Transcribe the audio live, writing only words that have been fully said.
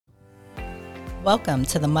Welcome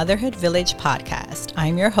to the Motherhood Village podcast.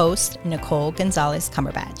 I'm your host, Nicole Gonzalez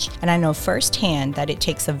Cumberbatch, and I know firsthand that it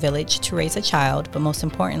takes a village to raise a child, but most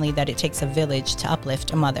importantly, that it takes a village to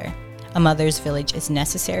uplift a mother. A mother's village is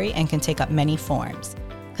necessary and can take up many forms.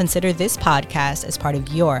 Consider this podcast as part of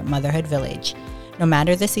your motherhood village. No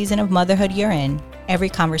matter the season of motherhood you're in, every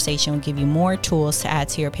conversation will give you more tools to add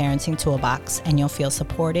to your parenting toolbox, and you'll feel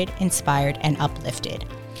supported, inspired, and uplifted.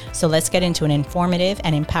 So let's get into an informative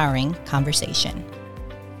and empowering conversation.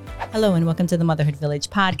 Hello and welcome to the Motherhood Village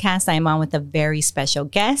podcast. I am on with a very special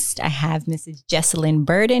guest. I have Mrs. Jessalynn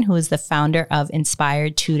Borden, who is the founder of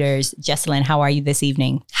Inspired Tutors. Jessalynn, how are you this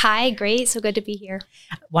evening? Hi, great. So good to be here.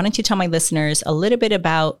 Why don't you tell my listeners a little bit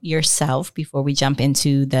about yourself before we jump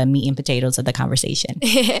into the meat and potatoes of the conversation?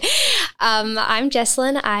 I'm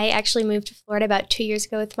Jessalynn. I actually moved to Florida about 2 years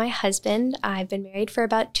ago with my husband. I've been married for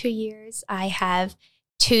about 2 years. I have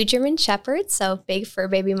 2 German Shepherds, so big fur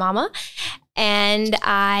baby mama. And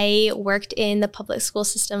I worked in the public school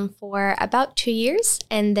system for about 2 years.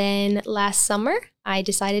 And then last summer, I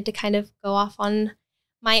decided to kind of go off on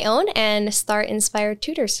my own and start Inspired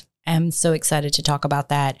Tutors. I'm so excited to talk about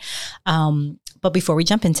that. But before we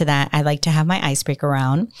jump into that, I like to have my icebreaker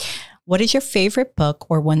round. What is your favorite book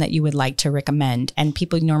or one that you would like to recommend? And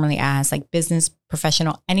people normally ask, like business,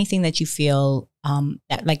 professional, anything that you feel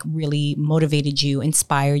that like really motivated you,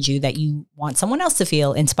 inspired you, that you want someone else to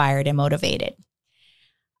feel inspired and motivated.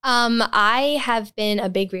 I have been a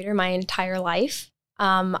big reader my entire life.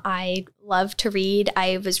 I love to read.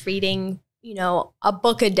 I was reading, a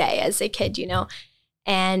book a day as a kid,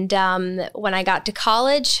 And when I got to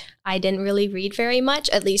college, I didn't really read very much,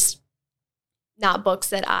 at least not books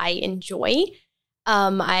that I enjoy.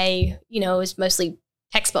 It was mostly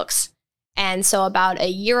textbooks. And so about a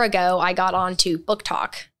year ago, I got onto Book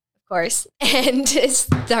Talk, of course, and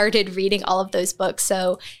started reading all of those books.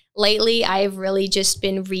 So lately, I've really just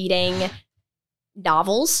been reading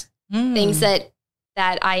novels, things that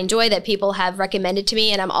I enjoy that people have recommended to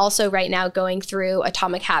me. And I'm also right now going through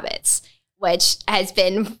Atomic Habits, which has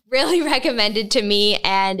been really recommended to me.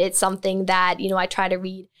 And it's something that, I try to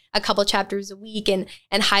read a couple chapters a week and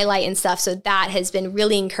highlight and stuff. So that has been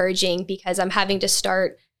really encouraging because I'm having to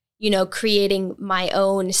start, creating my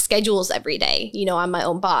own schedules every day. I'm my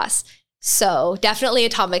own boss. So definitely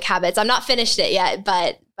Atomic Habits. I'm not finished it yet,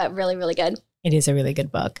 but really, really good. It is a really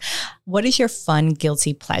good book. What is your fun,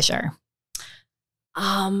 guilty pleasure?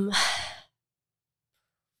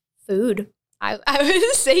 Food. I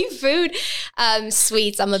would say food.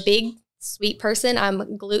 Sweets. I'm a big sweet person.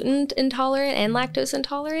 I'm gluten intolerant and lactose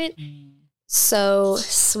intolerant. So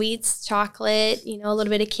sweets, chocolate, a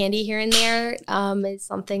little bit of candy here and there is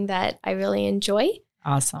something that I really enjoy.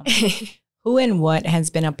 Awesome. Who and what has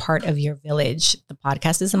been a part of your village? The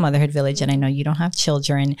podcast is a motherhood village, and I know you don't have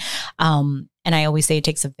children. And I always say it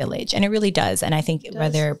takes a village, and it really does. And I think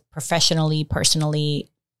whether professionally, personally,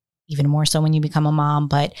 even more so when you become a mom,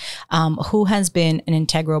 but who has been an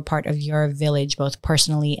integral part of your village, both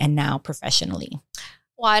personally and now professionally?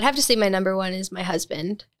 Well, I'd have to say my number one is my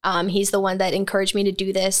husband. He's the one that encouraged me to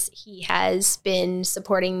do this. He has been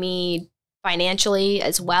supporting me financially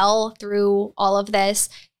as well through all of this.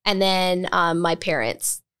 And then my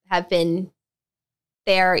parents have been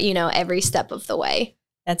there, every step of the way.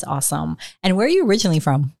 That's awesome. And where are you originally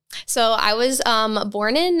from? So I was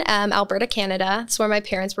born in Alberta, Canada. That's where my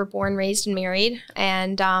parents were born, raised, and married.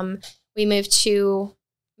 And we moved to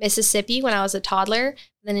Mississippi when I was a toddler.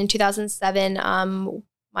 Then in 2007,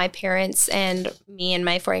 my parents and me and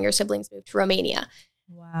my 4 younger siblings moved to Romania.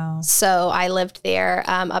 Wow. So I lived there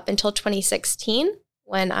up until 2016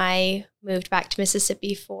 when I moved back to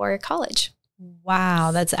Mississippi for college.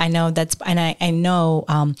 Wow. I know.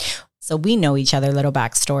 So we know each other, little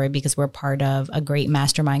backstory, because we're part of a great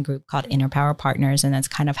mastermind group called Inner Power Partners. And that's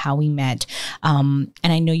kind of how we met. And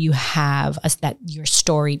I know you have that your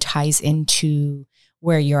story ties into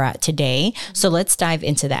where you're at today. So let's dive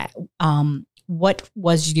into that. What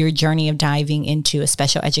was your journey of diving into a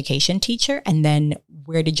special education teacher? And then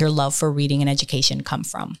where did your love for reading and education come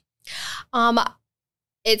from?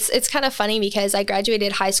 It's kind of funny because I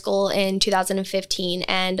graduated high school in 2015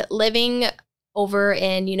 and living over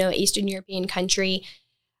in, Eastern European country,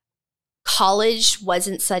 college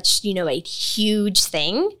wasn't such, a huge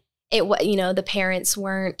thing. The parents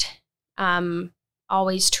weren't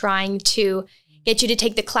always trying to get you to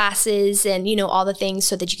take the classes and, all the things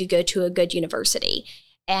so that you could go to a good university.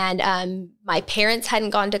 And my parents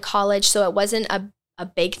hadn't gone to college, so it wasn't a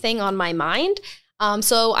big thing on my mind.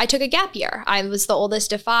 So I took a gap year. I was the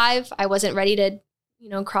oldest of 5. I wasn't ready to,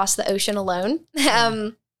 cross the ocean alone.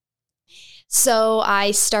 So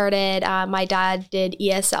I started, my dad did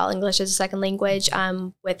ESL, English as a Second Language,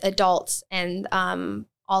 with adults. And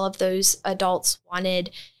all of those adults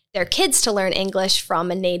wanted their kids to learn English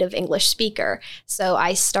from a native English speaker. So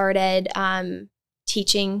I started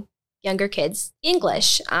teaching younger kids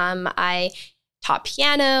English. I taught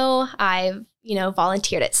piano. I've,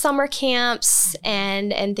 volunteered at summer camps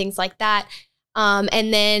and things like that.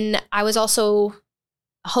 And then I was also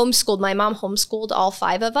homeschooled. My mom homeschooled all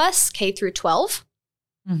 5 of us, K through 12.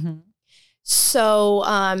 Mm-hmm. So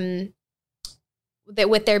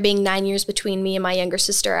with there being 9 years between me and my younger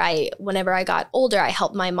sister, whenever I got older, I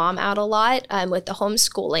helped my mom out a lot with the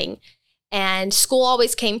homeschooling. And school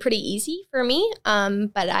always came pretty easy for me.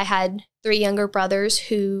 But I had 3 younger brothers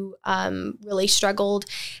who really struggled,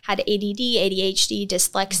 had ADD, ADHD,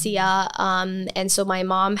 dyslexia. And so my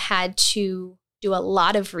mom had to do a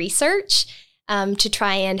lot of research to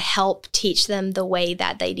try and help teach them the way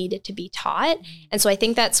that they needed to be taught. And so I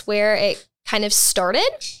think that's where it kind of started.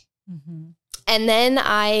 Mm-hmm. And then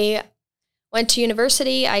I went to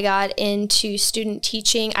university. I got into student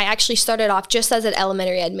teaching. I actually started off just as an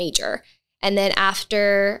elementary ed major. And then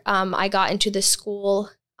after I got into the school,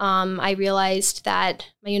 I realized that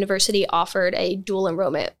my university offered a dual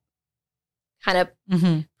enrollment kind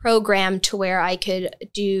of program to where I could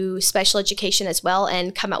do special education as well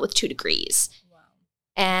and come out with 2 degrees. Wow.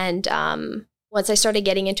 And once I started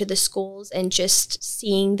getting into the schools and just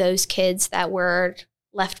seeing those kids that were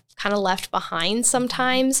left behind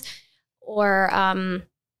sometimes, or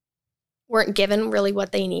weren't given really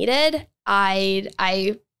what they needed, I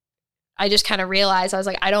just kind of realized, I was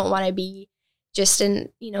like, I don't want to be just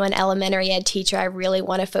an elementary ed teacher. I really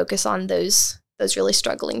want to focus on those really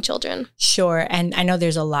struggling children. Sure. And I know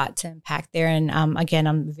there's a lot to unpack there. And again,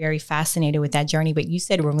 I'm very fascinated with that journey. But you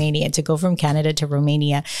said Romania, to go from Canada to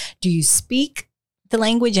Romania. Do you speak the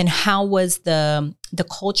language, and how was the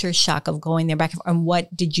culture shock of going there back and forth? And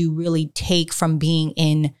what did you really take from being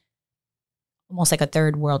in almost like a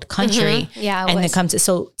third world country? Mm-hmm. Yeah. And it comes to,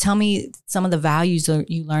 so tell me some of the values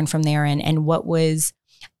you learned from there, and what was,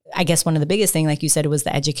 I guess one of the biggest thing, like you said, it was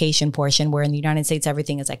the education portion, where in the United States,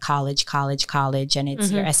 everything is like college. And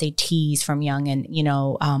it's your SATs from young, and,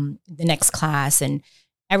 the next class, and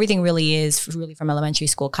everything really is really from elementary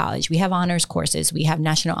school, college. We have honors courses. We have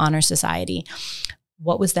National Honor Society.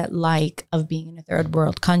 What was that like of being in a third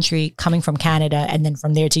world country, coming from Canada, and then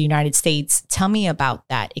from there to the United States? Tell me about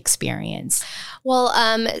that experience. Well,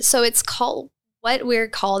 so it's called, what we're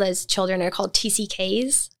called as children are called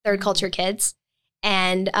TCKs, third culture kids.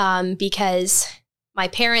 And because my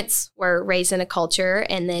parents were raised in a culture,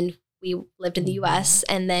 and then we lived in the US,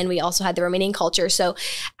 and then we also had the Romanian culture. So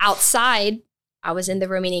outside, I was in the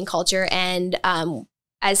Romanian culture. And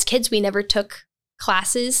as kids, we never took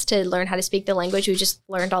classes to learn how to speak the language. We just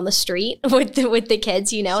learned on the street with the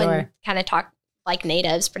kids, Sure. And kind of talk like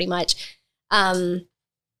natives pretty much. And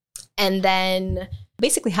then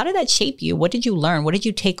basically, how did that shape you? What did you learn? What did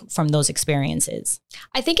you take from those experiences?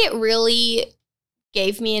 I think it really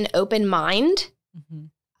gave me an open mind.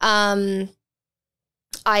 Mm-hmm.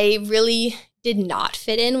 I really did not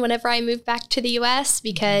fit in whenever I moved back to the US,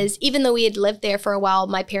 because even though we had lived there for a while,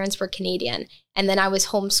 my parents were Canadian, and then I was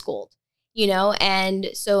homeschooled, and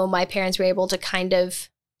so my parents were able to kind of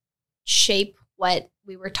shape what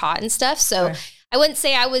we were taught and stuff. So Sure. I wouldn't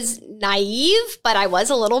say I was naive, but I was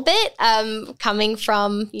a little bit, coming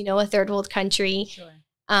from, a third world country, Sure.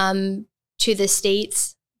 To the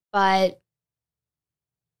States. But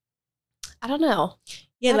I don't know.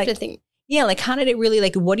 Yeah, like how did it really,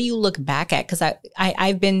 what do you look back at? Because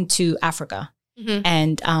I've been to Africa, mm-hmm.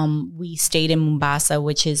 and we stayed in Mombasa,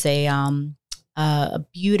 which is a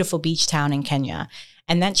beautiful beach town in Kenya.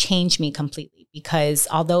 And that changed me completely, because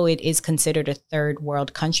although it is considered a third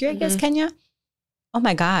world country, I guess, Kenya, oh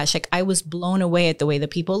my gosh, I was blown away at the way the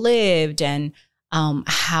people lived, and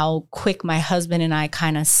how quick my husband and I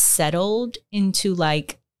kind of settled into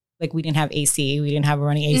we didn't have AC. We didn't have a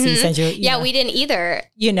running AC center. Yeah, we didn't either.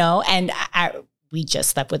 And we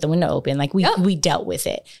just slept with the window open. We dealt with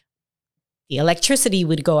it. The electricity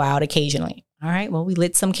would go out occasionally. All right, well, we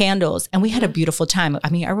lit some candles, and we had a beautiful time.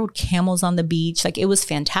 I mean, I rode camels on the beach. It was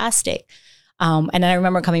fantastic. And I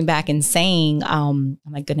remember coming back and saying, oh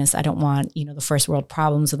my goodness, I don't want, the first world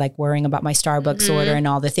problems of worrying about my Starbucks order and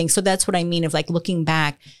all the things. So that's what I mean of looking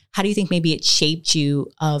back. How do you think maybe it shaped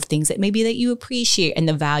you of things that you appreciate, and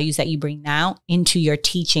the values that you bring now into your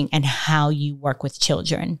teaching and how you work with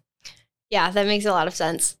children? Yeah, that makes a lot of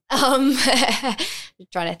sense. I'm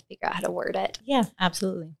trying to figure out how to word it. Yeah,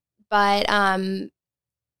 absolutely. But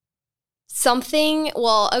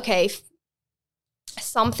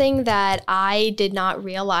Something that I did not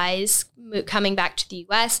realize coming back to the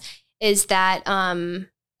US is that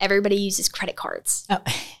everybody uses credit cards. Oh.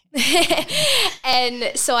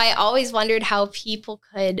 And so I always wondered how people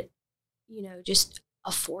could, just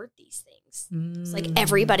afford these things. It's like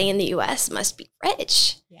everybody in the US must be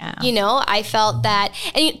rich. Yeah. I felt that,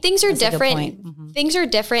 and things are That's different. Mm-hmm. Things are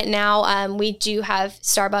different now. We do have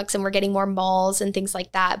Starbucks and we're getting more malls and things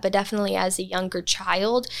like that. But definitely as a younger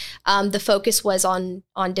child, the focus was on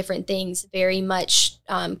different things, very much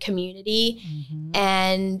community. Mm-hmm.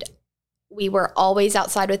 And we were always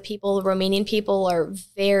outside with people. Romanian people are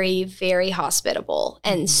very, very hospitable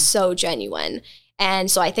and so genuine. And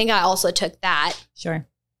so I think I also took that. Sure.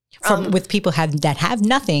 With people that have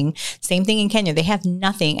nothing. Same thing in Kenya. They have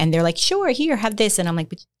nothing. And they're like, sure, here, have this. And I'm like,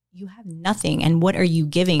 but you have nothing. And what are you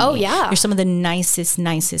giving me? Yeah. You're some of the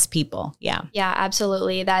nicest people. Yeah. Yeah,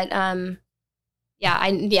 absolutely. That,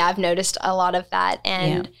 I've noticed a lot of that.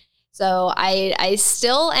 And so I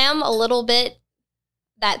still am a little bit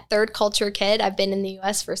that third culture kid. I've been in the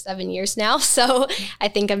US for 7 years now. So I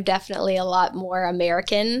think I'm definitely a lot more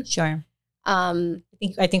American. Sure. I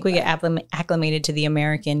think we get acclimated to the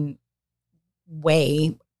American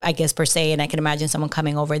way, I guess, per se. And I can imagine someone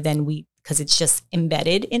coming over because it's just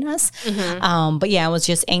embedded in us. Mm-hmm. But yeah, it was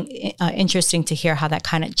just interesting to hear how that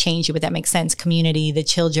kind of changed you, but that makes sense. Community, the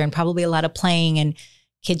children, probably a lot of playing, and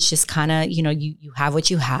kids just kind of, you have what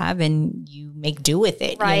you have and you make do with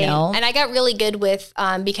it, right. And I got really good with,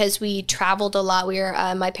 because we traveled a lot.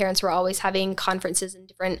 My parents were always having conferences in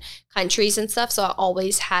different countries and stuff. So I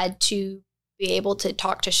always had to be able to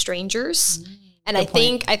talk to strangers. And I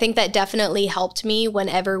think that definitely helped me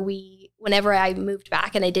whenever I moved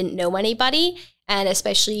back and I didn't know anybody, and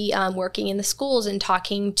especially working in the schools and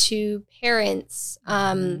talking to parents,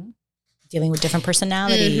 dealing with different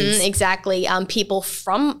personalities. Exactly. People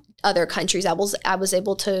from other countries. I was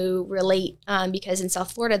able to relate because in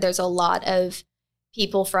South Florida, there's a lot of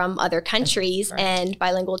people from other countries and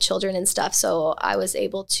bilingual children and stuff. So I was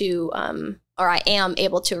able to, I am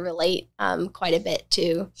able to relate quite a bit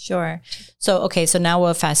too. Sure. So now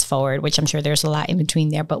we'll fast forward, which I'm sure there's a lot in between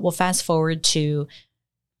there, but we'll fast forward to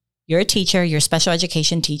you're a teacher, you're a special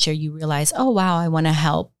education teacher. You realize, oh, wow, I want to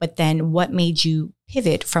help. But then what made you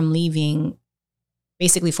pivot from leaving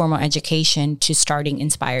basically formal education to starting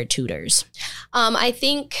Inspired Tutors? I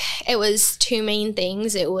think it was two main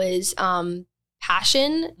things. It was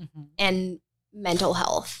passion and mental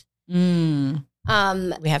health. We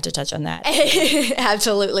have to touch on that.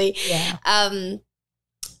 Absolutely. Yeah.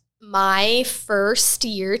 My first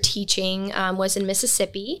year teaching was in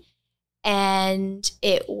Mississippi, and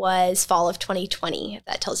it was fall of 2020, if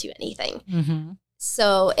that tells you anything. Mm-hmm.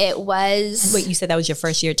 So it was... Wait, you said that was your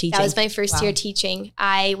first year teaching? That was my first year teaching.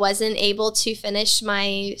 I wasn't able to finish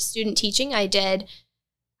my student teaching. I did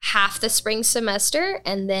half the spring semester,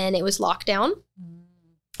 and then it was lockdown.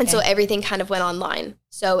 And so everything kind of went online.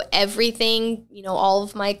 So everything, all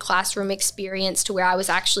of my classroom experience to where I was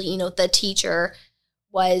actually, the teacher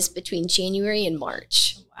was between January and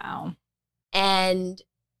March. Wow. And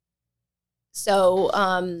so...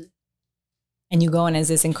 and you go in as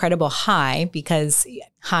this incredible high, because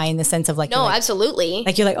high in the sense of like... No, absolutely.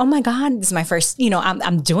 Like you're like, oh my God, this is my first,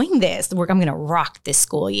 I'm doing this. I'm going to rock this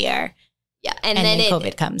school year. Yeah. And then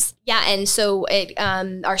COVID comes. Yeah. And so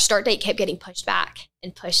our start date kept getting pushed back.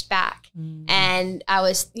 And I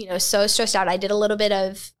was, so stressed out. I did a little bit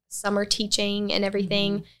of summer teaching and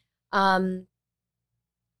everything.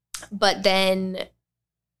 But then,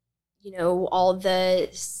 all the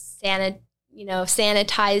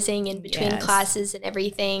sanitizing in between classes and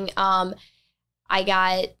everything. I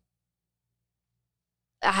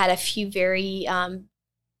had a few very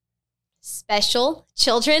special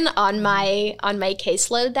children on my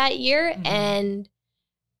caseload that year, and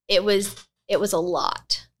it was a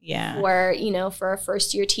lot. Yeah. For a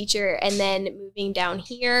first year teacher, and then moving down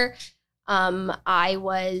here, I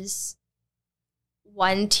was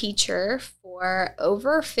one teacher for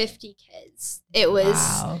over 50 kids. It was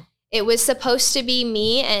supposed to be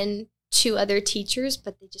me and two other teachers,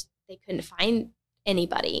 but they couldn't find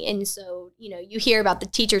anybody. And so, you hear about the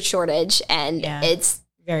teacher shortage, and it's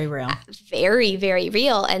very real. Very, very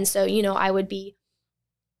real. And so, I would be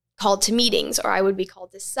called to meetings, or I would be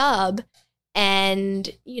called to sub. And,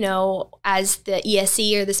 as the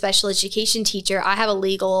ESE or the special education teacher, I have a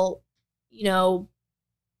legal,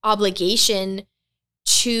 obligation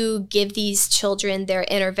to give these children their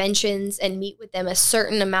interventions and meet with them a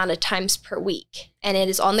certain amount of times per week. And it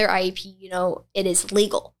is on their IEP, it is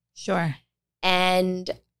legal. Sure. And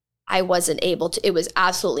I wasn't able to, it was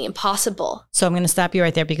absolutely impossible. So I'm going to stop you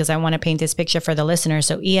right there because I want to paint this picture for the listeners.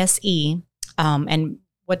 So ESE And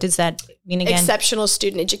what does that mean again? Exceptional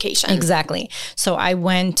student education. Exactly. So I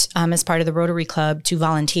went as part of the Rotary Club to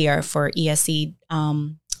volunteer for ESE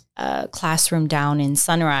classroom down in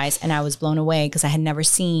Sunrise. And I was blown away because I had never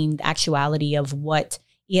seen the actuality of what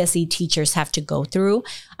ESE teachers have to go through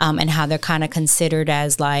and how they're kind of considered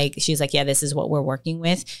as like, she's like, yeah, this is what we're working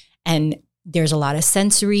with. And there's a lot of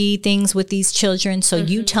sensory things with these children. So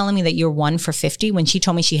you telling me that you're 1 for 50 when she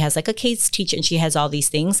told me she has like a case teacher and she has all these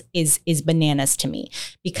things is bananas to me,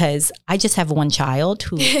 because I just have one child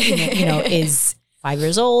who, is 5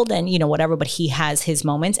 years old and, whatever, but he has his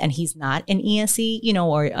moments and he's not an ESE,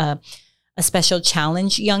 or a special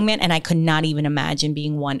challenge young man. And I could not even imagine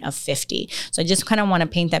being 1 of 50. So I just kind of want to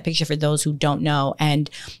paint that picture for those who don't know. And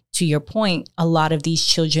to your point, a lot of these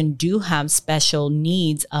children do have special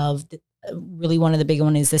needs of really one of the big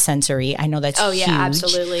one is the sensory. I know that's huge. Yeah,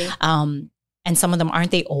 absolutely. And some of them,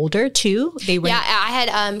 aren't they older too? Yeah, I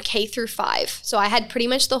had K through 5. So I had pretty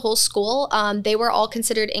much the whole school. They were all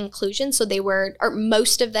considered inclusion. So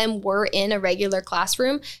most of them were in a regular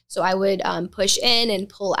classroom. So I would push in and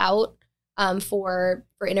pull out for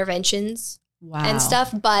interventions and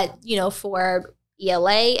stuff. But, for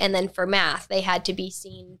ELA and then for math, they had to be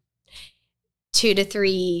seen 2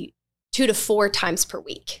 to 4 times per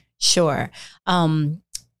week. Sure. And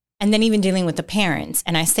then even dealing with the parents.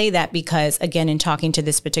 And I say that because, again, in talking to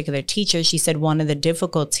this particular teacher, she said one of the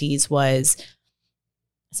difficulties was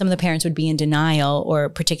some of the parents would be in denial or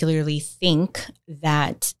particularly think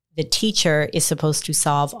that the teacher is supposed to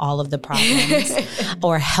solve all of the problems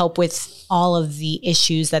or help with all of the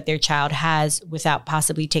issues that their child has without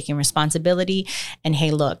possibly taking responsibility. And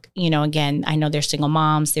hey, look, again, I know there's single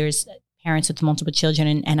moms, there's parents with multiple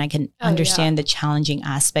children, and I can understand the challenging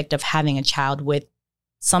aspect of having a child with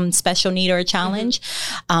some special need or a challenge.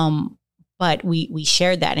 But we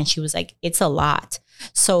shared that and she was like, it's a lot.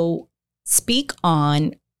 So speak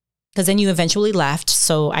on, because then you eventually left.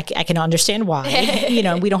 So I can understand why,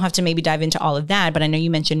 we don't have to maybe dive into all of that, but I know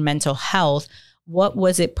you mentioned mental health. What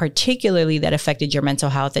was it particularly that affected your mental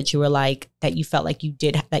health that you were like, that you felt like you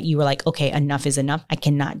did, that you were like, okay, enough is enough. I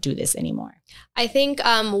cannot do this anymore. I think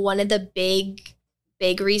one of the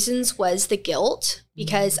big reasons was the guilt,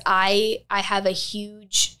 because I have a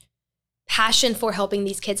huge passion for helping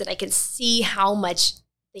these kids and I can see how much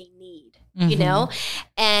they need,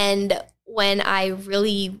 and when I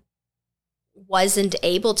really wasn't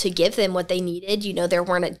able to give them what they needed,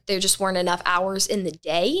 there just weren't enough hours in the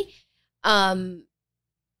day. I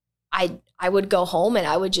would go home and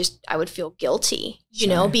I would feel guilty,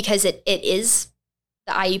 because it is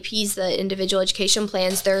the IEPs, the individual education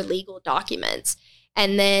plans, they're legal documents.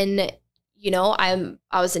 And then, I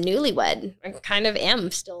was a newlywed. I kind of am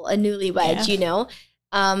still a newlywed,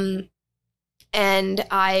 and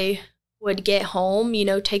I would get home,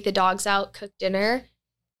 take the dogs out, cook dinner,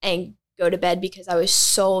 and go to bed because I was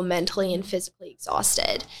so mentally and physically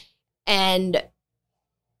exhausted. And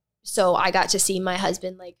so I got to see my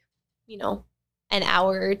husband an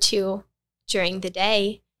hour or 2 during the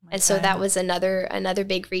day. And so that was another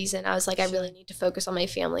big reason. I was like, I really need to focus on my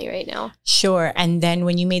family right now. Sure. And then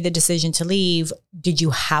when you made the decision to leave, did you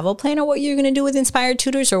have a plan of what you were going to do with Inspired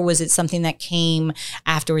Tutors? Or was it something that came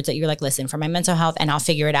afterwards that you're like, listen, for my mental health and I'll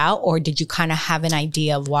figure it out? Or did you kind of have an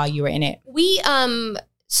idea of while you were in it?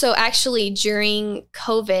 So actually during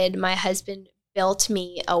COVID, my husband built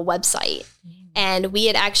me a website. And we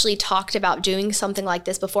had actually talked about doing something like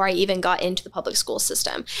this before I even got into the public school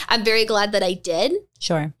system. I'm very glad that I did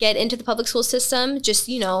get into the public school system. Just,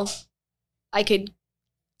 I could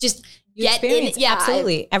just get in. Yeah,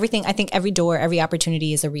 absolutely. I think every door, every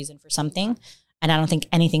opportunity is a reason for something. And I don't think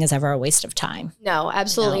anything is ever a waste of time. No,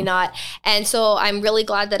 absolutely not. And so I'm really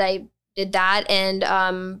glad that I did that. And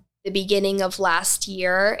the beginning of last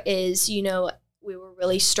year is, we were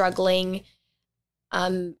really struggling.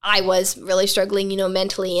 I was really struggling,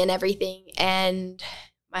 mentally and everything. And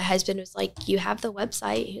my husband was like, you have the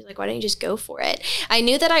website. He was like, why don't you just go for it? I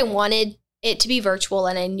knew that I wanted it to be virtual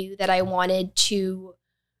and I knew that I wanted to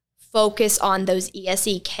focus on those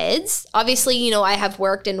ESE kids. Obviously, I have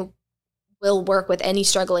worked and will work with any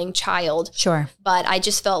struggling child. Sure. But I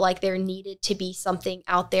just felt like there needed to be something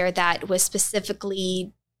out there that was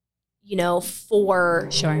specifically, for,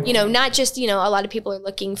 not just, a lot of people are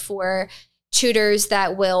looking for tutors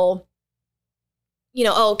that will,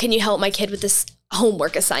 can you help my kid with this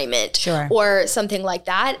homework assignment? Sure. Or something like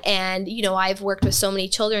that. And, I've worked with so many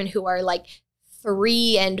children who are like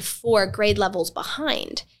 3 and 4 grade levels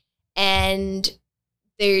behind. And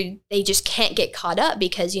they just can't get caught up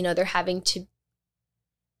because, they're having to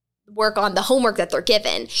work on the homework that they're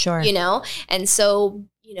given. Sure. And so,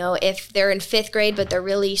 if they're in 5th grade, but they're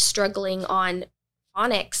really struggling on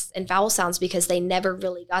phonics and vowel sounds because they never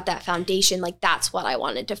really got that foundation, like that's what I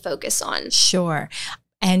wanted to focus on. Sure.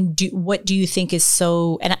 And what do you think is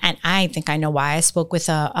so, and I think I know why. I spoke with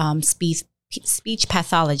a speech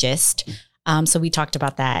pathologist. So we talked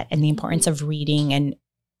about that and the importance of reading. And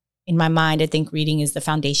in my mind, I think reading is the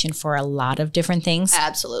foundation for a lot of different things.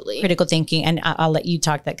 Absolutely. Critical thinking. And I'll let you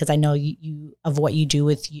talk that because I know you of what you do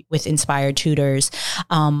with Inspired Tutors.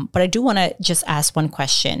 But I do want to just ask one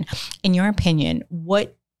question. In your opinion,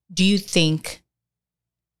 what do you think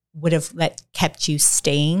would have kept you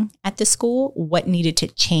staying at the school? What needed to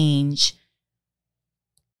change?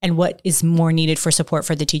 And what is more needed for support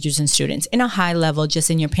for the teachers and students? In a high level, just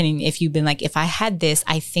in your opinion, if you've been like, if I had this,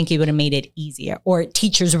 I think it would have made it easier, or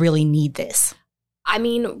teachers really need this. I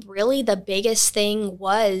mean, really the biggest thing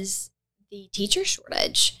was the teacher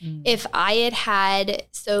shortage. If I had,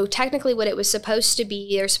 so technically what it was supposed to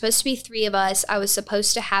be, there's supposed to be 3 of us. I was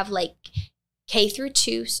supposed to have like K through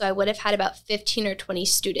 2. So I would have had about 15 or 20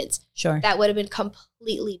 students. Sure. That would have been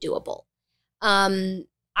completely doable.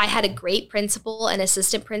 I had a great principal and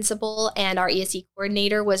assistant principal, and our ESE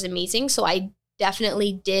coordinator was amazing. So I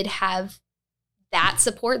definitely did have that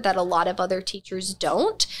support that a lot of other teachers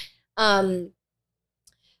don't. That,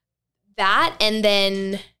 and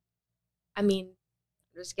then, I mean,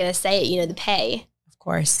 I'm just going to say it, the pay. Of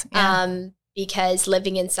course. Yeah. Because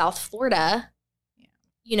living in South Florida,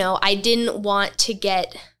 I didn't want to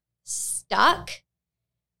get stuck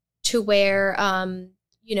to where,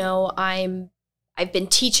 I've been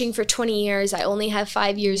teaching for 20 years. I only have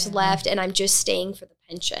 5 years left, and I'm just staying for the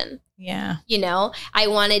pension. Yeah. I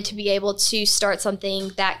wanted to be able to start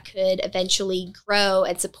something that could eventually grow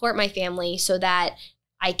and support my family so that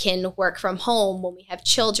I can work from home when we have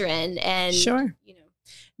children. And, sure.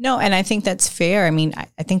 No, and I think that's fair. I mean,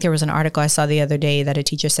 I think there was an article I saw the other day that a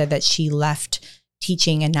teacher said that she left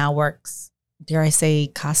teaching and now works, dare I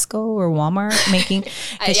say, Costco or Walmart making,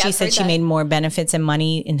 because she said she made more benefits and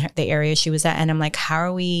money in the area she was at. And I'm like, how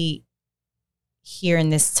are we here in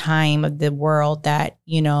this time of the world that,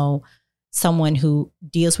 someone who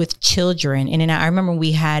deals with children in and out. I remember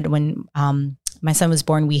we had, when my son was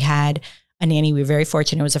born, we had a nanny. We were very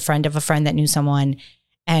fortunate. It was a friend of a friend that knew someone.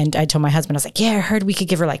 And I told my husband, I was like, yeah, I heard we could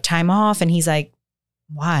give her like time off. And he's like,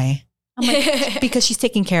 why? I'm like, because she's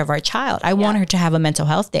taking care of our child. I want her to have a mental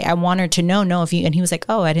health day. I want her to know if you, and he was like,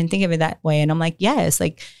 oh, I didn't think of it that way. And I'm like, yes,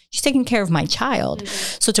 like she's taking care of my child.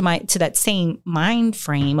 So to that same mind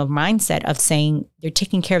frame of mindset of saying you're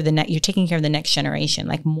taking care of the next generation,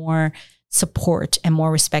 like more support and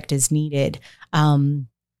more respect is needed.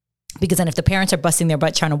 Because then if the parents are busting their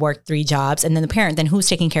butt trying to work 3 jobs and then the parent, then who's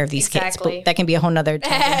taking care of these kids? But that can be a whole nother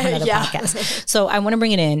podcast. So I want to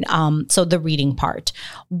bring it in. So the reading part,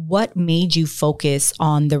 what made you focus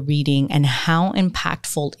on the reading and how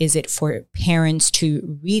impactful is it for parents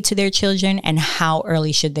to read to their children and how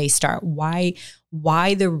early should they start? Why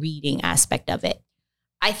the reading aspect of it?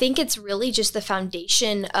 I think it's really just the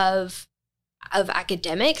foundation of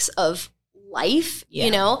academics, of life,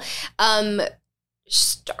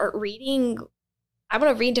 start reading. I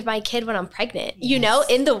want to read to my kid when I'm pregnant,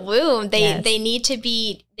 in the womb. They need to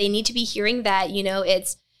be hearing that,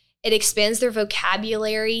 it expands their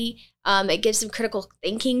vocabulary. It gives them critical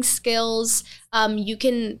thinking skills.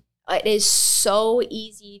 It is so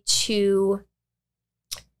easy to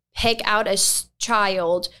pick out a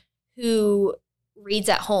child who reads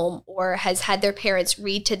at home or has had their parents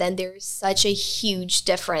read to them. There's such a huge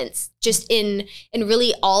difference just in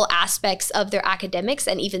really all aspects of their academics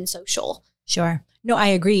and even social. Sure. No, I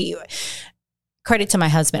agree. Credit to my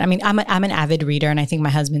husband. I mean, I'm an avid reader, and I think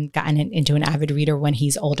my husband got into an avid reader when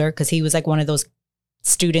he's older because he was like one of those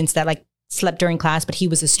students that like slept during class, but he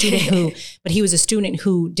was a student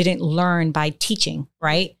who didn't learn by teaching,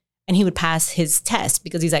 right? And he would pass his test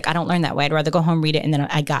because he's like, I don't learn that way. I'd rather go home, read it, and then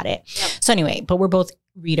I got it. Yep. So anyway, but we're both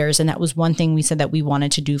readers. And that was one thing we said that we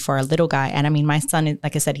wanted to do for our little guy. And I mean, my son,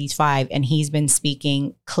 like I said, he's 5 and he's been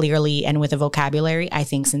speaking clearly and with a vocabulary, I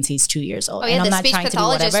think, since he's 2 years old. Oh yeah, the speech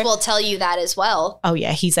pathologist will tell you that as well. Oh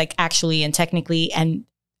yeah, he's like actually and technically, and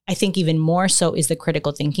I think even more so is the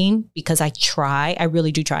critical thinking because I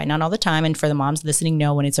really do try. Not all the time. And for the moms listening,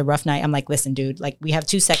 know when it's a rough night, I'm like, listen, dude, like we have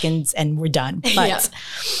 2 seconds and we're done. But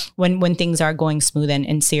when things are going smooth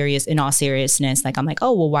and serious, in all seriousness, like I'm like,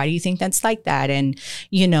 oh, well, why do you think that's like that? And what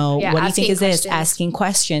do you think is this? Asking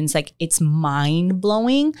questions, like it's mind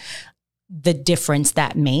blowing the difference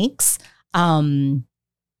that makes.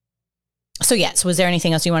 So yes, was there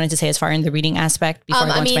anything else you wanted to say as far in the reading aspect? Before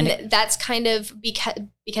that's kind of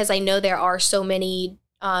because I know there are so many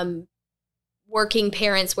working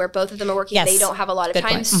parents where both of them are working. Yes. They don't have a lot of Good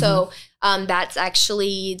time. point. So that's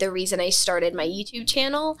actually the reason I started my YouTube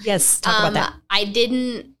channel. Yes. Talk about that. I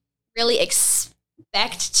didn't really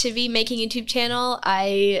expect to be making a YouTube channel.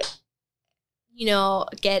 I,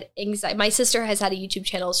 get anxiety. My sister has had a YouTube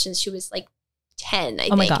channel since she was like 10, I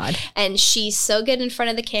think. Oh my God. And she's so good in front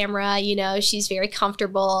of the camera, she's very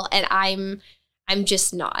comfortable, and I'm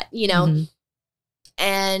just not,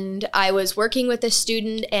 And I was working with a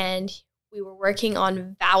student, and we were working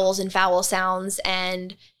on vowels and vowel sounds.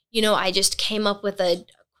 And, I just came up with a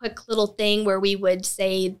quick little thing where we would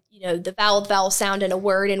say, the vowel sound in a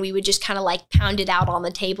word, and we would just kind of like pound it out on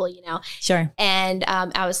the table, Sure. And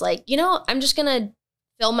I was like, I'm just going to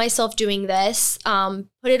film myself doing this,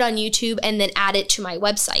 put it on YouTube, and then add it to my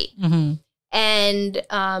website. And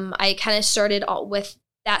I kind of started with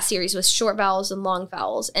that series with short vowels and long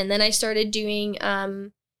vowels. And then I started doing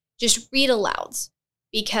just read alouds,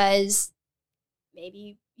 because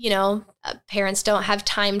maybe, parents don't have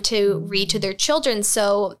time to read to their children.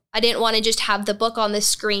 So I didn't want to just have the book on the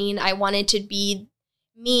screen. I wanted to be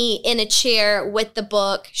me in a chair with the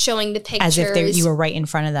book, showing the pictures. As if you were right in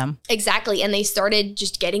front of them. Exactly. And they started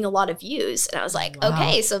just getting a lot of views. And I was like,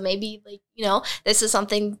 okay, so maybe this is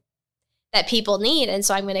something that people need. And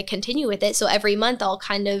so I'm going to continue with it. So every month I'll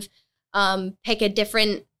kind of pick a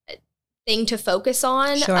different thing to focus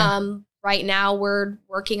on. Sure. Right now we're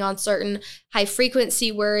working on certain high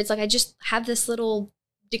frequency words. Like I just have this little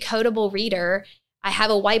decodable reader. I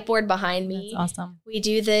have a whiteboard behind me. That's awesome. We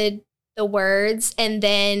do the words, and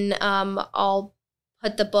then I'll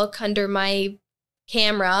put the book under my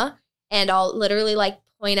camera, and I'll literally like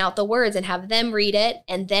point out the words and have them read it,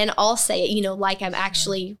 and then I'll say it, like I'm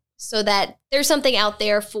actually, so that there's something out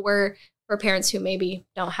there for parents who maybe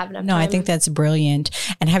don't have enough time. No, I think that's brilliant.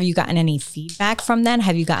 And have you gotten any feedback from them?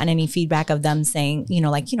 Have you gotten any feedback of them saying, in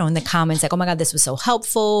the comments, like, oh my God, this was so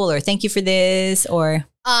helpful, or thank you for this, or?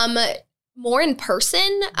 More in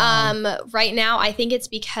person. Right now, I think it's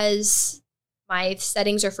because my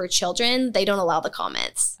settings are for children. They don't allow the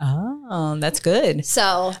comments. Oh, that's good.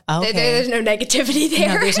 So okay. there's no negativity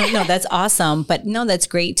there. No, that's awesome. But no, that's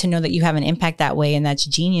great to know that you have an impact that way. And that's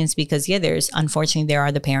genius, because unfortunately, there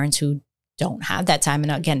are the parents who don't have that time.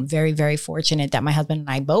 And again, very, very fortunate that my husband and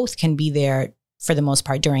I both can be there for the most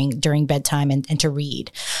part during bedtime and to read.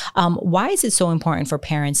 Why is it so important for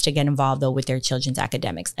parents to get involved though with their children's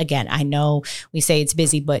academics? Again, I know we say it's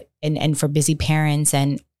busy, but and for busy parents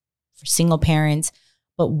and for single parents,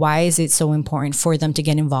 but why is it so important for them to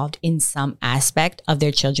get involved in some aspect of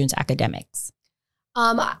their children's academics?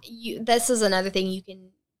 This is another thing you can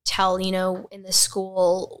tell, in the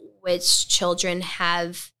school which children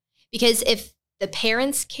have, because if the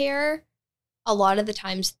parents care, a lot of the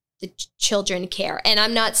times the children care. And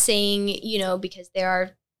I'm not saying, because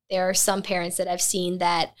there are some parents that I've seen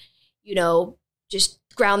that, just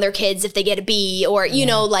ground their kids if they get a B, or,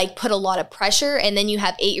 like put a lot of pressure. And then you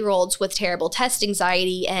have 8-year-olds with terrible test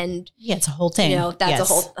anxiety, and it's a whole thing.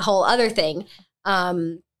 That's a whole other thing.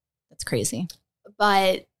 That's crazy.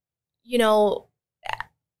 But,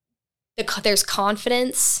 there's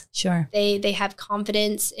confidence. Sure. They have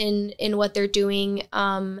confidence in what they're doing.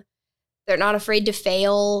 They're not afraid to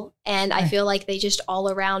fail. And I feel like they just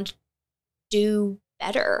all around do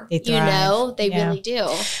better. They thrive. They really do.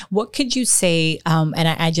 What could you say? And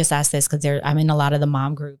I just asked this because I'm in a lot of the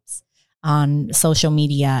mom groups on social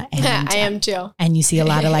media. And I am too. And you see a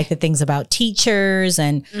lot of like the things about teachers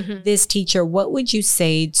and this teacher. What would you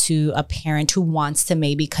say to a parent who wants to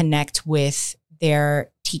maybe connect with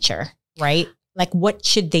their teacher, right? Like, what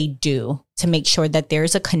should they do to make sure that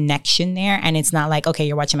there's a connection there and it's not like, okay,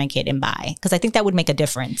 you're watching my kid and bye? Because I think that would make a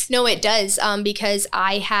difference. No, it does. Because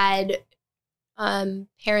I had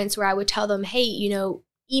parents where I would tell them, hey,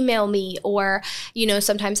 email me, or,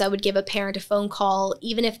 sometimes I would give a parent a phone call,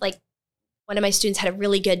 even if like one of my students had a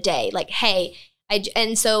really good day, like, hey,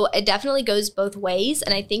 and so it definitely goes both ways.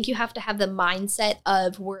 And I think you have to have the mindset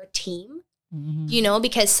of we're a team.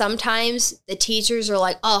 Because sometimes the teachers are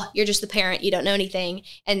like, oh, you're just the parent, you don't know anything.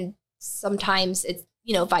 And sometimes it's,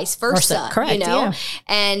 vice versa, correct, yeah.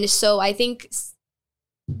 And so I think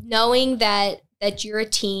knowing that you're a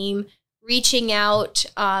team, reaching out,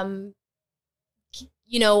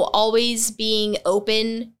 always being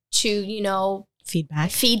open to,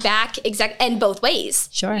 feedback, and both ways.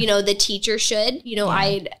 Sure. The teacher should,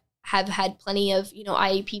 I have had plenty of,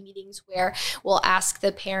 IEP meetings where we'll ask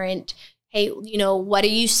the parent, hey, what are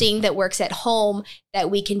you seeing that works at home that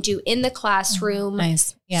we can do in the classroom?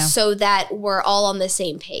 Nice. Yeah. So that we're all on the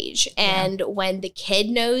same page. And when the kid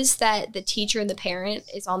knows that the teacher and the parent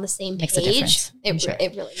is on the same Makes page, a difference.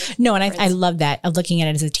 it really makes No, and a difference. I love that of looking at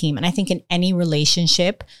it as a team. And I think in any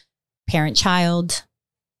relationship, parent-child,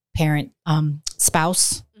 parent,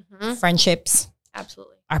 spouse, friendships,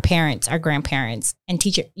 absolutely. Our parents, our grandparents, and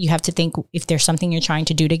teacher, you have to think if there's something you're trying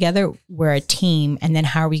to do together, we're a team. And then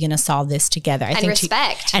how are we going to solve this together? I think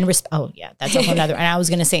respect. Oh yeah, that's a whole nother. And I was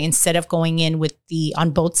going to say, instead of going in with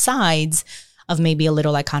on both sides of maybe a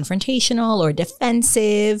little like confrontational or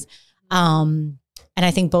defensive. And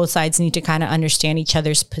I think both sides need to kind of understand each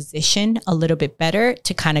other's position a little bit better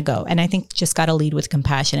to kind of go. And I think just got to lead with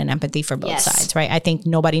compassion and empathy for both sides, right? I think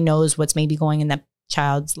nobody knows what's maybe going in the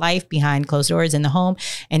child's life behind closed doors in the home,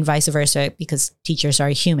 and vice versa, because teachers are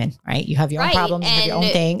human, right? You have your own problems, you have your own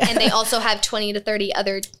thing. And they also have 20 to 30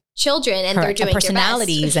 other children, and Correct. they're doing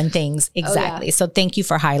personalities and things. Exactly. So thank you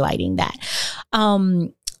for highlighting that.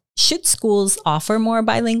 Should schools offer more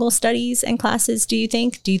bilingual studies and classes, do you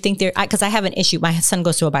think? Do you think because I have an issue. My son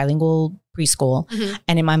goes to a bilingual preschool,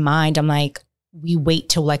 and in my mind, I'm like, we wait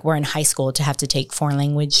till like we're in high school to have to take foreign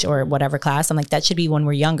language or whatever class. I'm like, that should be when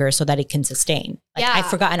we're younger so that it can sustain. Like I've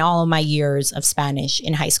forgotten all of my years of Spanish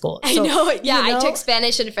in high school. So, I know. Yeah. I took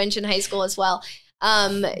Spanish and French in high school as well.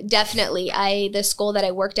 Definitely. The school that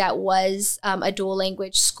I worked at was a dual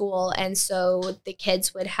language school. And so the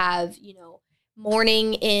kids would have,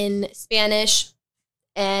 morning in Spanish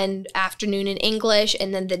and afternoon in English.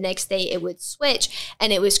 And then the next day it would switch.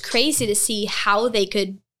 And it was crazy to see how they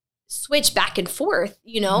could switch back and forth,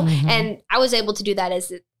 and I was able to do that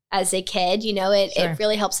as a kid, it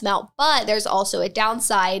really helps them out. But there's also a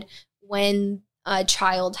downside when a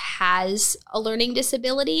child has a learning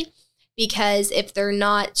disability, because if they're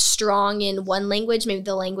not strong in one language, maybe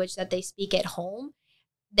the language that they speak at home,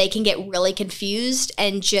 they can get really confused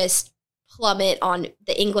and just plummet on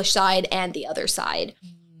the English side and the other side.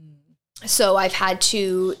 So I've had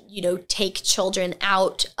to, take children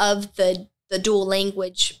out of the dual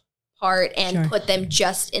language part and put them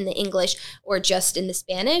just in the English or just in the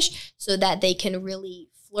Spanish so that they can really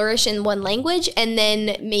flourish in one language, and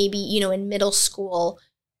then maybe, in middle school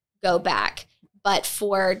go back. But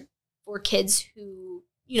for kids who,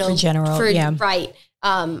 in general, right.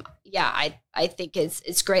 I think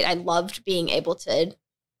it's great. I loved being able to.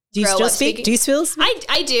 Do you still speak? Do you still speak?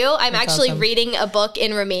 I do. I'm actually reading a book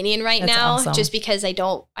in Romanian right now, just because I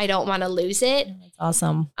don't want to lose it. That's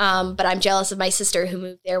awesome. But I'm jealous of my sister who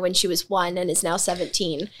moved there when she was 1 and is now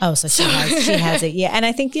 17. Oh, so she has it. Yeah. And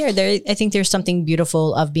I think I think there's something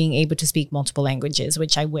beautiful of being able to speak multiple languages,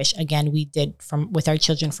 which I wish, again, we did with our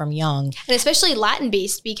children from young. And especially Latin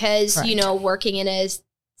based, because, working in a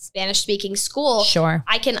Spanish speaking school,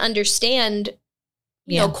 I can understand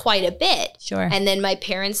quite a bit. Sure. And then my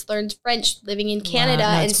parents learned French living in Canada.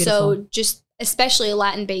 Wow, and beautiful. So just especially a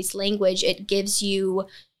Latin based language, it gives you,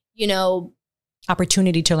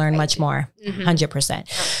 opportunity to learn much more.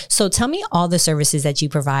 100%. So tell me all the services that you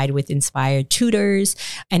provide with Inspired Tutors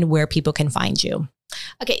and where people can find you.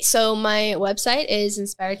 Okay. So my website is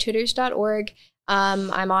inspiredtutors.org.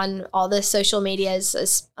 I'm on all the social medias,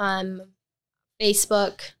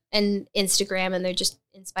 Facebook and Instagram, and they're just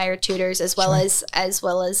Inspired Tutors, as well as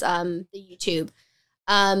the YouTube.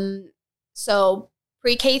 So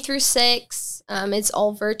pre-K through 6, it's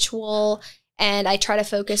all virtual, and I try to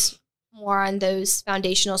focus more on those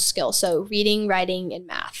foundational skills. So reading, writing, and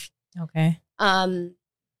math. Okay. And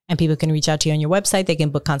people can reach out to you on your website. They can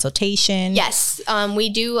book consultation. Yes. I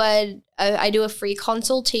do a free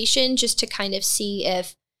consultation just to kind of see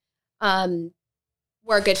if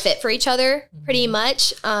we're a good fit for each other, pretty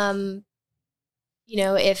much.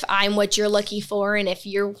 If I'm what you're looking for and if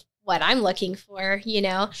you're what I'm looking for,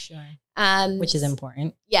 Sure. Which is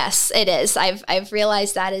important. Yes, it is. I've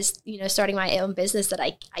realized that is, starting my own business, that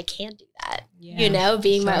I can do that,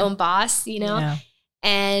 being my own boss, Yeah.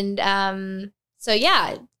 And the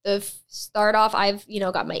start off, I've,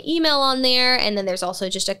 got my email on there, and then there's also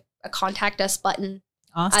just a contact us button.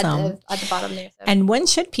 Awesome. At the bottom there. So. And when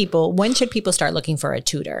should people start looking for a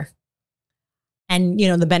tutor? And,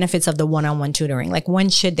 the benefits of the one-on-one tutoring, like when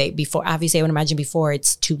should they, obviously I would imagine before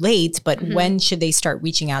it's too late, but when should they start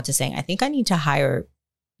reaching out to saying, I think I need to hire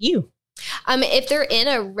you? If they're in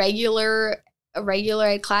a regular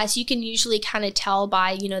ed class, you can usually kind of tell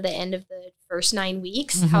by, the end of the first 9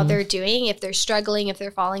 weeks, how they're doing, if they're struggling, if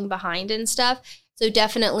they're falling behind and stuff. So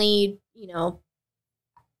definitely,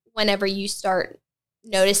 whenever you start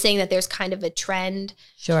noticing that there's kind of a trend,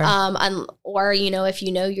 sure. Or, if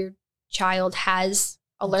your child has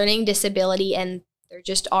a learning disability and they're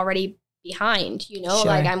just already behind, you know, Sure.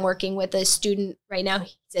 like I'm working with a student right now.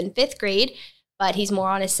 He's in 5th grade, but he's more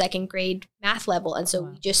on a 2nd grade math level. And so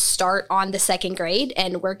we just start on the 2nd grade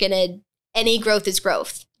and any growth is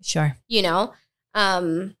growth. Sure. You know?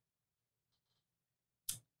 Yeah.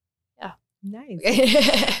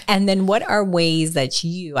 Nice. And then what are ways that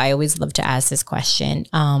I always love to ask this question,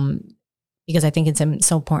 because I think it's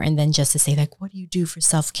so important than just to say like, what do you do for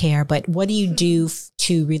self-care? But what do you do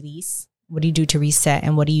to release? What do you do to reset?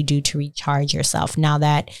 And what do you do to recharge yourself now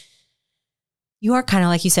that you are kind of,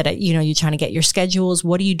 like you said, you know, you're trying to get your schedules.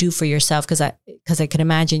 What do you do for yourself? Because I could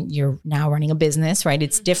imagine you're now running a business, right?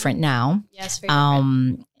 It's different now. Yes. Very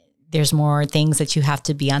different. There's more things that you have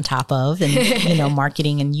to be on top of, and you know,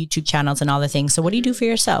 marketing and YouTube channels and all the things. So what do you do for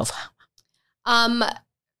yourself? I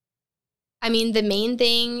mean, the main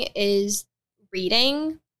thing is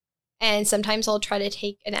reading. And sometimes I'll try to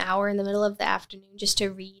take an hour in the middle of the afternoon just to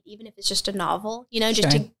read, even if it's just a novel, you know, just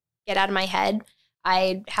to get out of my head.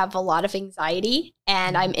 I have a lot of anxiety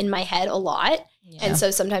and I'm in my head a lot. Yeah. And so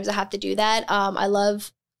sometimes I have to do that. I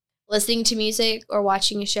love listening to music or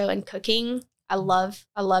watching a show and cooking. I love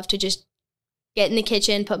to just get in the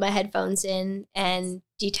kitchen, put my headphones in and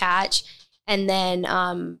detach. And then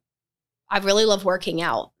I really love working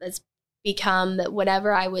out. That's become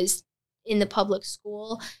whenever I was in the public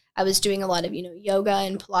school, I was doing a lot of, you know, yoga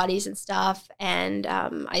and Pilates and stuff. And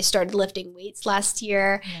I started lifting weights last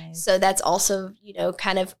year. Nice. So that's also, you know,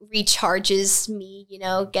 kind of recharges me, you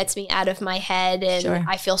know, gets me out of my head. And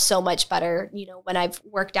I feel so much better, you know, when I've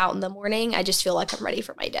worked out in the morning. I just feel like I'm ready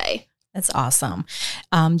for my day. That's awesome.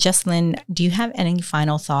 Jessalynn, do you have any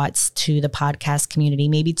final thoughts to the podcast community,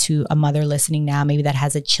 maybe to a mother listening now, maybe that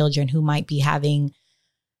has a children who might be having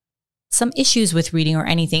some issues with reading or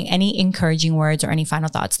anything, any encouraging words or any final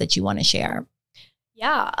thoughts that you want to share?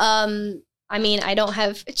 Yeah. I mean, I don't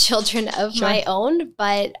have children of my own,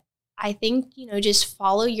 but I think, you know, just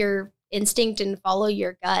follow your instinct and follow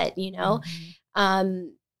your gut, you know.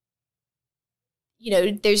 You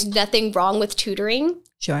know, there's nothing wrong with tutoring.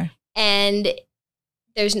 Sure. And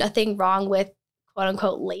there's nothing wrong with quote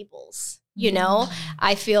unquote labels, you know.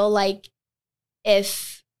 I feel like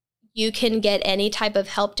if you can get any type of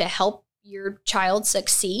help to help your child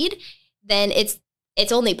succeed, then it's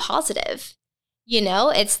only positive. You know,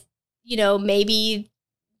 it's, you know, maybe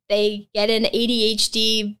they get an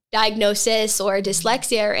ADHD diagnosis or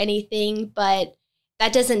dyslexia or anything, but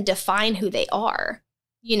that doesn't define who they are,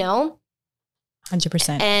 you know?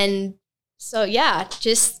 100%. And so, yeah,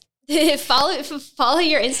 just follow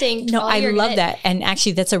your instinct. No, I love that. And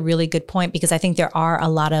actually, that's a really good point, because I think there are a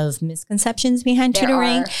lot of misconceptions behind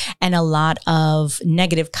tutoring and a lot of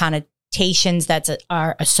negative connotations that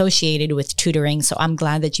are associated with tutoring. So I'm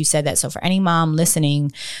glad that you said that. So for any mom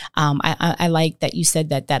listening, I like that you said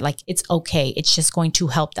that like, it's okay. It's just going to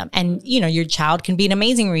help them. And, you know, your child can be an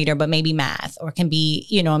amazing reader, but maybe math, or can be,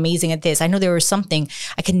 you know, amazing at this. I know there was something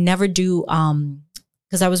I could never do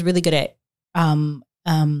because I was really good at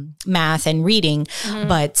math and reading,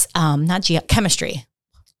 but not chemistry.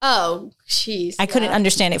 Oh, jeez. I couldn't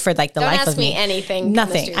understand it for like the life of me. Don't ask me anything.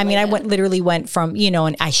 Nothing. I mean, I literally went from, you know,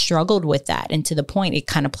 and I struggled with that. And to the point, it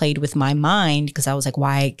kind of played with my mind, because I was like,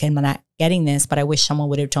 why am I not getting this? But I wish someone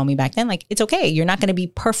would have told me back then, like, it's okay. You're not going to be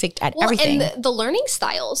perfect at everything. And the learning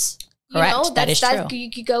styles. Correct. You know, that is true. You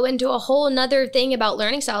could go into a whole nother thing about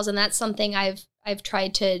learning styles. And that's something I've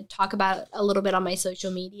tried to talk about a little bit on my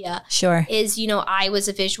social media. Sure. Is, you know, I was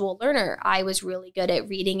a visual learner. I was really good at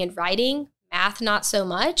reading and writing. Math, not so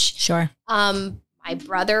much. Sure. My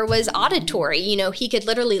brother was auditory. You know, he could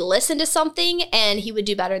literally listen to something and he would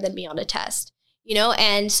do better than me on a test. You know,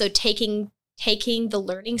 and so taking the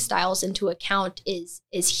learning styles into account is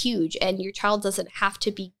huge. And your child doesn't have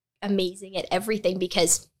to be amazing at everything,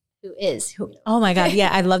 because who is? Oh my God. Yeah,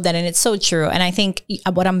 I love that. And it's so true. And I think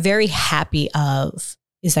what I'm very happy of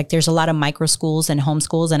is like, there's a lot of micro schools and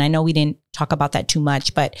homeschools. And I know we didn't talk about that too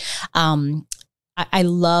much, but I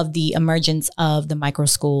love the emergence of the micro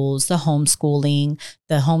schools, the homeschooling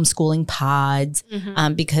pods,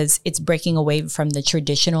 because it's breaking away from the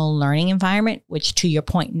traditional learning environment, which, to your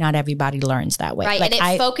point, not everybody learns that way. Right. Like,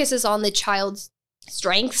 and it focuses on the child's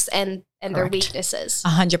strengths and their weaknesses.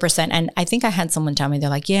 100%. And I think I had someone tell me, they're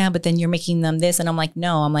like, yeah, but then you're making them this. And I'm like,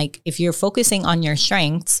 no, if you're focusing on your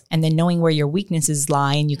strengths and then knowing where your weaknesses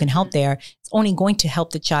lie and you can help there, it's only going to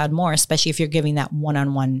help the child more, especially if you're giving that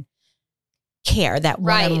one-on-one care, that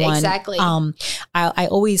one-on-one. Right, exactly. I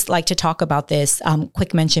always like to talk about this.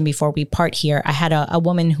 Quick mention before we part here. I had a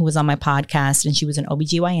woman who was on my podcast, and she was an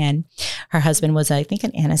OBGYN. Her husband was, I think,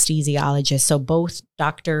 an anesthesiologist. So both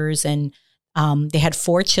doctors, and they had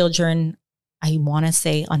 4 children, I want to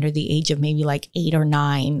say under the age of maybe like 8 or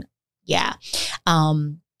 9. Yeah.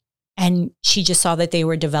 And she just saw that they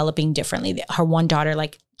were developing differently. Her one daughter,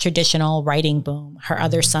 like traditional writing, boom. Her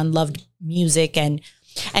other son loved music, and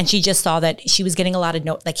she just saw that she was getting a lot of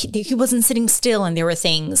like he wasn't sitting still, and there were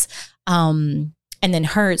things. And then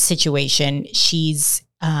her situation, she's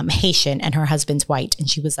Haitian and her husband's white, and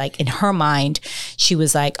she was like, in her mind, she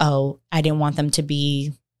was like, oh, I didn't want them to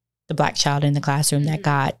be the Black child in the classroom that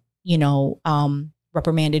got,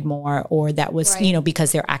 reprimanded more, or that was,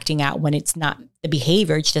 because they're acting out when it's not the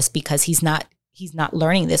behavior. It's just because he's not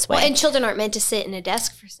learning this way. Well, and children aren't meant to sit in a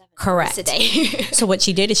desk for 7 Correct. hours a day. So what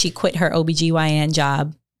she did is she quit her OBGYN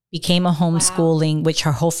job, became a homeschooling, which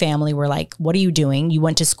her whole family were like, what are you doing? You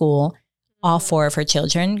went to school. All 4 of her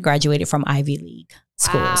children graduated from Ivy League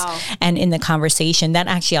schools. Wow. And in the conversation, that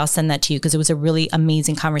actually, I'll send that to you because it was a really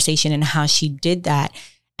amazing conversation in how she did that.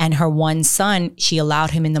 And her one son, she allowed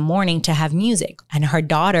him in the morning to have music. And her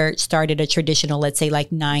daughter started a traditional, let's say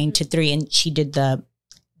like 9 to 3, and she did the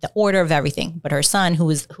order of everything. But her son,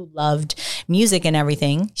 who loved music and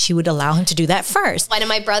everything, she would allow him to do that first. One of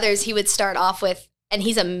my brothers, he would start off with, and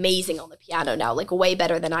he's amazing on the piano now, like way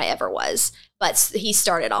better than I ever was. But he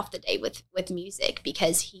started off the day with music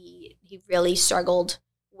because he really struggled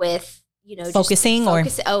with, focusing.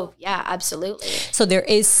 Oh yeah, absolutely. So there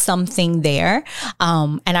is something there.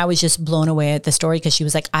 And I was just blown away at the story because she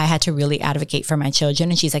was like, I had to really advocate for my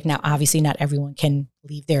children. And she's like, now, obviously not everyone can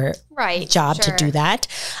leave their job to do that.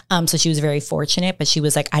 So she was very fortunate, but she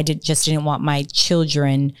was like, I didn't want my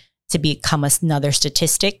children to become another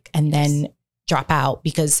statistic and then drop out,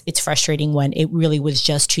 because it's frustrating when it really was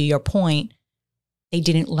just, to your point, they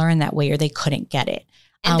didn't learn that way or they couldn't get it.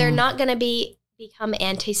 And they're not going to become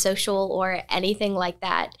antisocial or anything like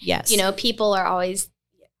that. Yes. People are always,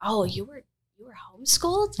 oh, you were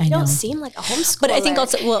homeschooled? You don't seem like a homeschooler. But I think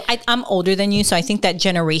also, well, I'm older than you, so I think that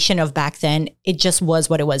generation of back then, it just was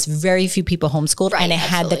what it was. Very few people homeschooled, and it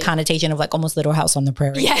had the connotation of like almost Little House on the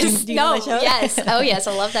Prairie. Yes. Do you know that show? Yes. Oh, yes.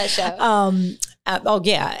 I love that show. Oh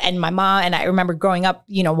yeah. And my mom, and I remember growing up,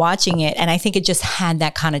 watching it. And I think it just had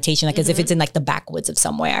that connotation, like as if it's in like the backwoods of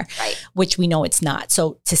somewhere, which we know it's not.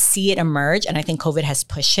 So to see it emerge, and I think COVID has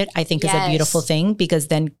pushed it, I think is a beautiful thing, because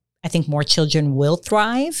then I think more children will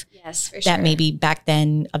thrive. Yes, for sure. That maybe back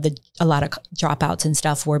then a lot of dropouts and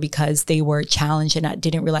stuff were because they were challenged and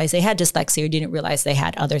didn't realize they had dyslexia or didn't realize they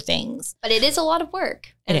had other things. But it is a lot of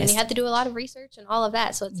work. It is. You have to do a lot of research and all of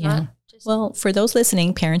that. So it's not just... Well, for those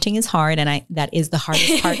listening, parenting is hard. And that is the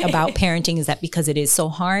hardest part about parenting, is that because it is so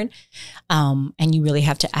hard, and you really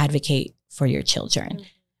have to advocate for your children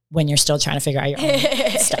when you're still trying to figure out your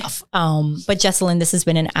own stuff. But Jessalynn, this has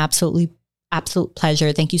been an absolute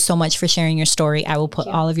pleasure. Thank you so much for sharing your story. I will put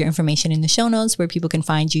all of your information in the show notes where people can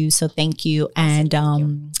find you. So thank you. And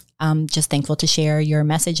I'm just thankful to share your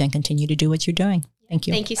message and continue to do what you're doing. Thank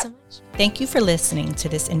you. Thank you so much. Thank you for listening to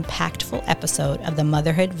this impactful episode of the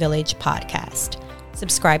Motherhood Village podcast.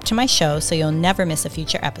 Subscribe to my show so you'll never miss a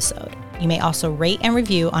future episode. You may also rate and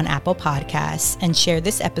review on Apple Podcasts and share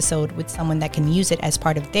this episode with someone that can use it as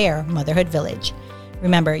part of their Motherhood Village.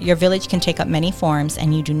 Remember, your village can take up many forms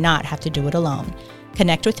and you do not have to do it alone.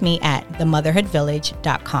 Connect with me at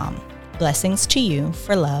themotherhoodvillage.com. Blessings to you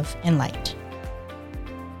for love and light.